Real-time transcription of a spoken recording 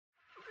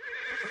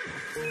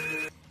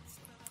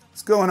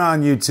What's going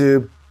on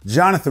YouTube?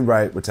 Jonathan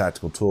Wright with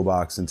Tactical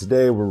Toolbox, and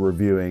today we're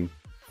reviewing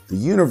the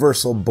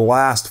Universal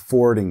Blast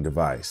Forwarding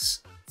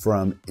Device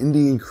from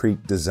Indian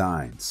Creek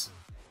Designs.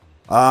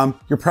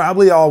 You're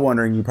probably all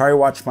wondering, you probably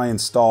watched my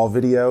install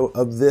video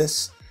of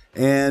this,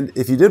 and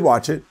if you did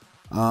watch it,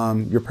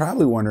 you're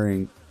probably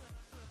wondering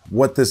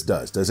what this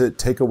does. Does it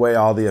take away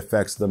all the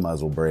effects of the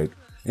muzzle brake?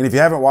 And if you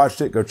haven't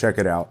watched it, go check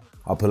it out.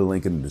 I'll put a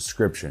link in the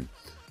description.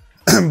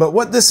 But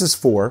what this is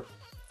for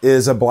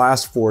is a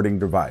blast forwarding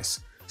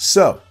device.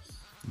 So,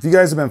 if you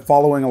guys have been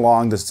following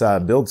along this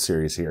build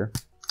series here,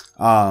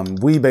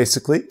 we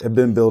basically have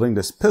been building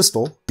this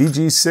pistol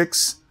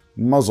VG6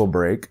 muzzle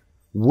brake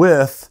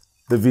with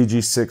the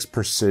VG6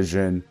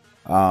 precision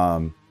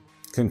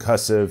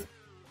concussive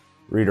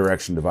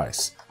redirection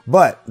device.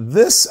 But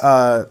this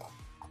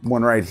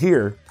one right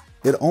here,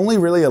 it only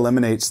really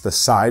eliminates the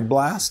side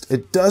blast.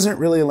 It doesn't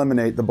really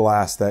eliminate the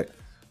blast that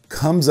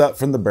comes up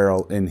from the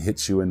barrel and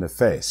hits you in the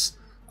face.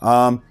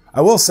 I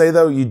will say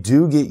though, you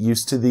do get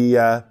used to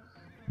the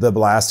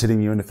blast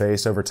hitting you in the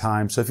face over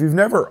time. So if you've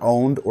never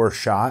owned or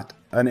shot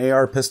an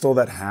AR pistol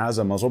that has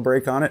a muzzle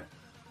brake on it,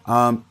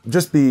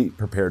 just be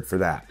prepared for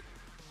that.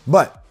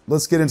 But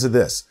let's get into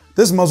this.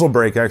 This muzzle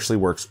brake actually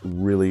works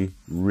really,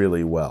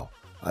 really well.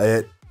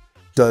 It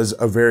does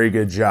a very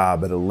good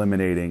job at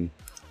eliminating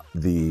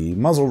the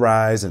muzzle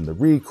rise and the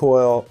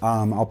recoil.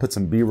 I'll put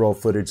some B-roll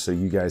footage so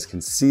you guys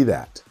can see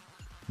that.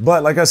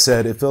 But like I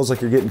said, it feels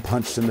like you're getting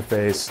punched in the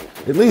face,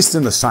 at least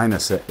in the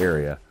sinus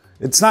area.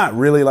 It's not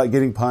really like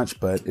getting punched,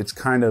 but it's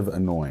kind of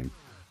annoying.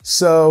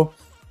 So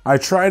I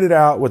tried it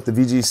out with the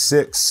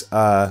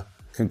VG6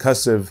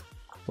 concussive,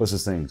 what's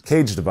this thing,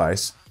 cage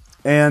device.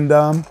 And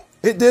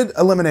it did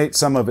eliminate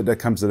some of it that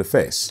comes to the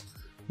face.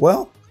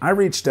 Well, I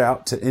reached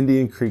out to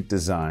Indian Creek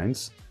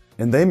Designs,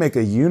 and they make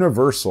a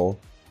universal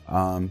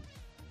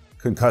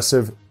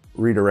concussive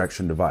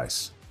redirection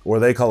device, or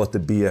they call it the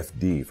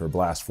BFD for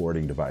blast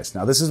forwarding device.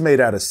 Now this is made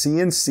out of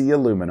CNC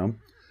aluminum.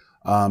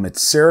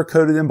 It's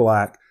Cerakoted in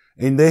black,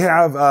 and they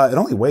have, it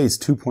only weighs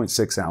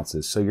 2.6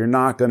 ounces, so you're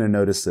not gonna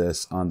notice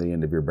this on the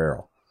end of your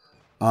barrel.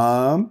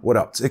 What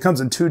else? It comes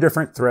in two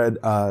different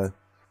thread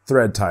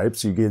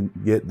types. You can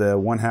get the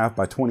 1/2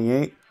 by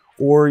 28,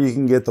 or you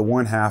can get the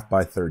 1/2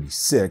 by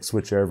 36,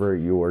 whichever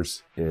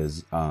yours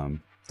is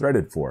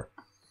threaded for.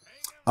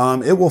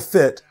 It will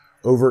fit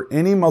over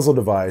any muzzle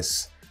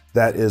device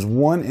that is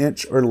 1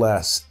 inch or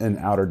less in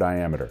outer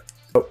diameter.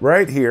 So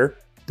right here,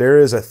 there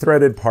is a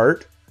threaded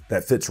part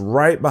that fits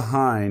right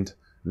behind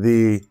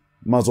the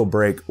muzzle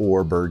brake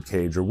or bird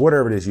cage or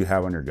whatever it is you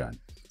have on your gun.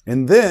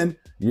 And then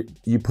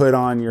you put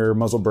on your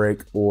muzzle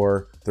brake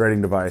or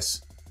threading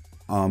device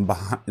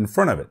in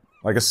front of it.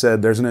 Like I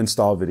said, there's an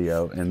install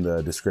video in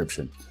the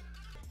description.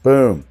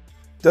 Boom.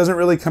 Doesn't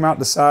really come out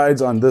the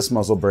sides on this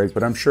muzzle brake,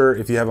 but I'm sure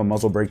if you have a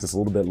muzzle brake that's a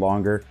little bit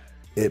longer,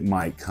 it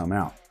might come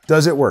out.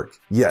 Does it work?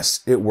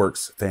 Yes, it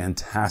works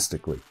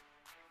fantastically.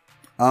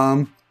 What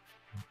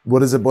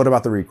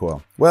about the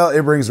recoil? Well,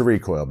 it brings the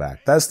recoil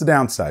back. That's the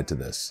downside to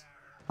this.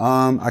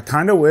 I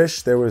kind of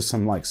wish there was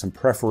some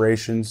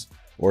perforations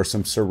or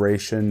some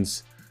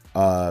serrations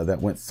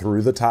that went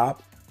through the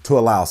top to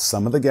allow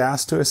some of the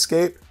gas to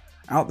escape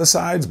out the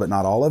sides, but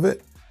not all of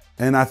it.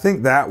 And I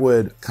think that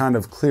would kind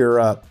of clear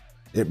up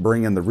it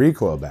bringing the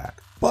recoil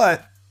back.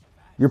 But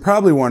you're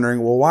probably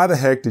wondering, well, why the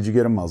heck did you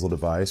get a muzzle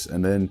device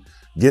and then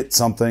get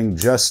something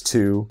just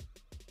to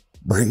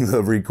bring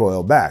the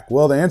recoil back?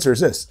 Well, the answer is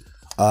this.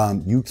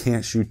 You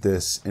can't shoot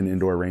this in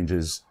indoor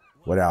ranges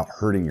without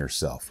hurting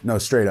yourself. No,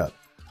 straight up.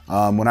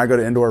 When I go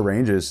to indoor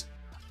ranges,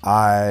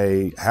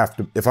 I have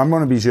to, if I'm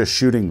going to be just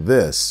shooting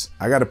this,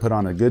 I got to put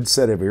on a good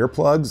set of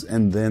earplugs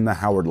and then the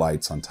Howard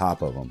lights on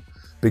top of them.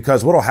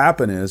 Because what'll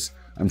happen is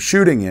I'm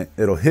shooting it,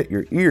 it'll hit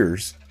your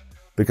ears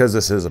because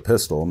this is a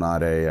pistol,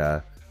 not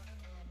a,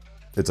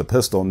 it's a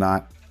pistol,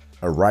 not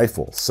a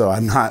rifle. So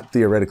I'm not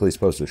theoretically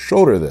supposed to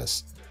shoulder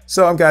this.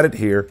 So I've got it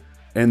here.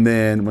 And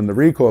then when the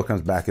recoil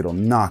comes back, it'll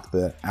knock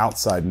the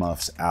outside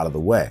muffs out of the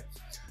way.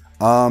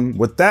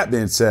 With that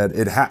being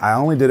said, I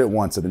only did it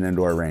once at an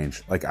indoor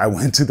range. Like I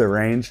went to the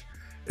range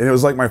and it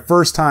was like my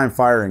first time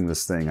firing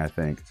this thing, I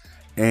think.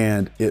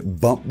 And it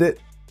bumped it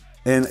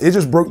and it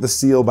just broke the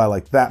seal by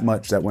like that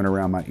much that went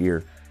around my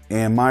ear.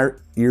 And my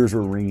ears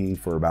were ringing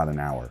for about an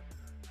hour.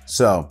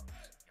 So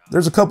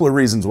there's a couple of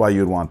reasons why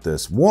you'd want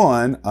this.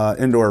 One,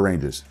 indoor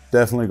ranges.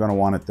 Definitely gonna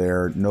want it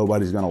there.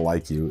 Nobody's gonna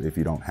like you if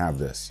you don't have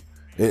this.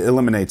 It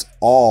eliminates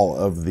all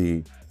of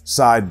the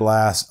side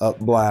blast, up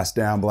blast,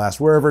 down blast,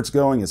 wherever it's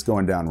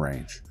going down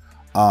range.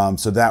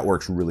 So that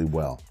works really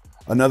well.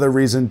 Another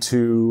reason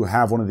to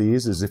have one of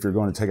these is if you're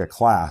going to take a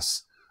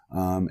class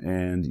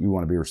and you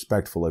want to be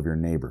respectful of your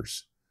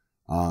neighbors.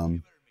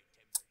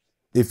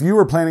 If you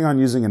were planning on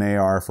using an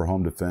AR for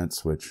home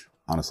defense, which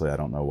honestly, I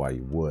don't know why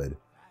you would,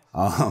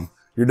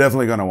 you're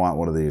definitely going to want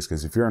one of these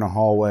because if you're in a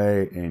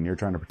hallway and you're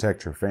trying to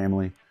protect your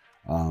family,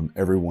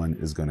 everyone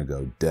is going to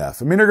go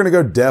deaf. I mean, they're going to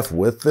go deaf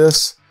with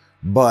this,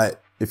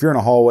 but if you're in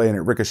a hallway and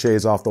it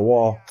ricochets off the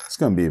wall, it's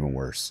going to be even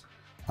worse.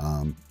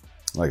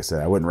 Like I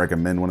said, I wouldn't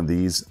recommend one of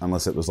these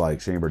unless it was like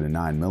chambered in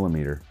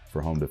 9mm.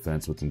 for home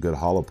defense with some good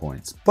hollow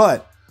points.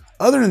 But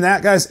other than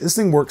that, guys, this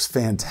thing works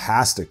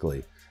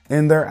fantastically.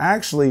 And they're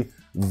actually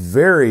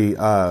very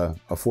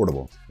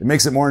affordable. It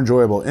makes it more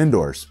enjoyable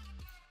indoors.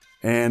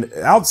 And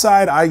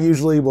outside, I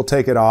usually will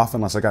take it off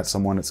unless I got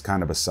someone that's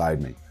kind of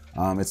beside me.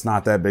 It's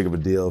not that big of a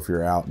deal if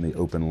you're out in the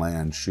open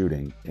land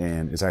shooting,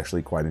 and it's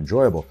actually quite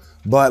enjoyable.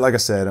 But like I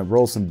said, I've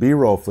rolled some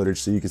B-roll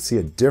footage so you can see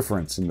a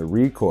difference in the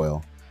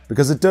recoil,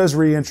 because it does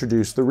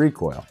reintroduce the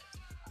recoil.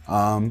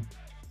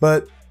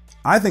 But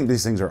I think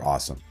these things are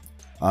awesome.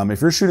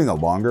 If you're shooting a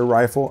longer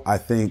rifle, I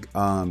think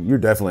you're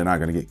definitely not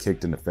going to get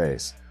kicked in the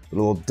face. But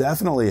it'll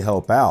definitely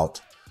help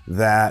out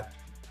that,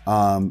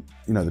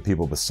 the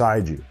people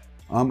beside you.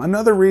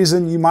 Another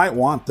reason you might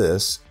want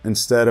this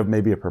instead of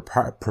maybe a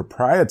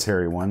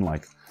proprietary one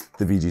like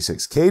the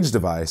VG6 cage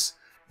device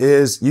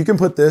is you can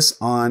put this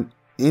on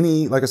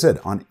any, like I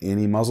said, on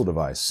any muzzle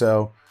device.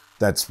 So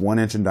that's 1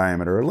 inch in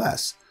diameter or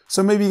less.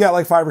 So maybe you got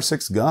like 5 or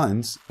 6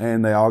 guns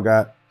and they all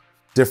got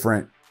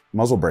different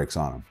muzzle brakes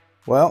on them.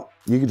 Well,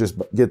 you could just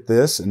get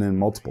this and then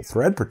multiple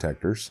thread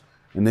protectors.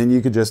 And then you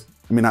could just,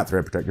 not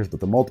thread protectors, but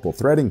the multiple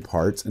threading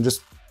parts, and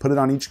just put it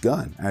on each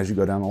gun as you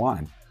go down the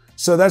line.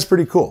 So that's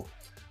pretty cool.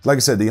 Like I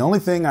said, the only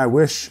thing I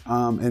wish,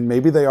 and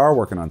maybe they are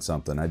working on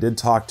something. I did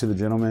talk to the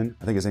gentleman,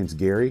 I think his name's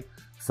Gary,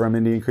 from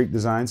Indian Creek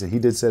Designs, and he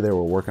did say they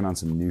were working on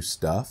some new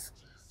stuff.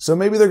 So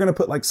maybe they're gonna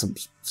put like some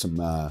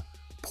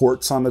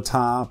ports on the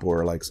top,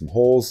 or like some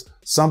holes,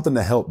 something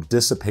to help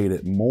dissipate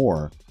it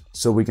more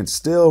so we can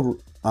still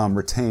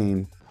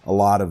retain a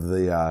lot of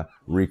the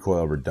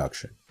recoil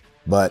reduction.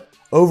 But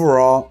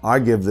overall, I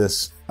give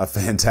this a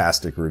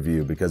fantastic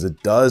review because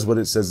it does what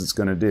it says it's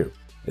gonna do.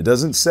 It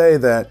doesn't say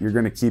that you're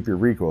going to keep your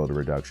recoil to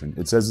reduction.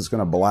 It says it's going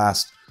to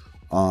blast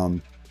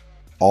all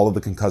of the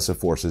concussive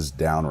forces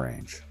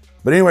downrange.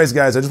 But anyways,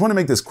 guys, I just want to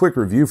make this quick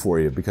review for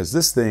you because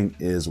this thing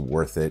is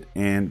worth it.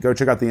 And go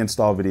check out the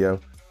install video.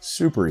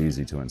 Super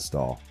easy to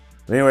install.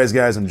 But anyways,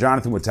 guys, I'm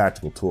Jonathan with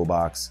Tactical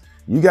Toolbox.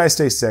 You guys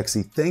stay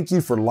sexy. Thank you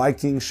for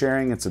liking,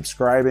 sharing, and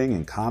subscribing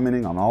and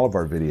commenting on all of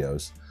our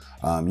videos.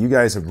 You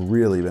guys have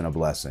really been a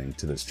blessing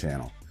to this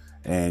channel.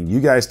 And you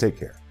guys take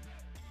care.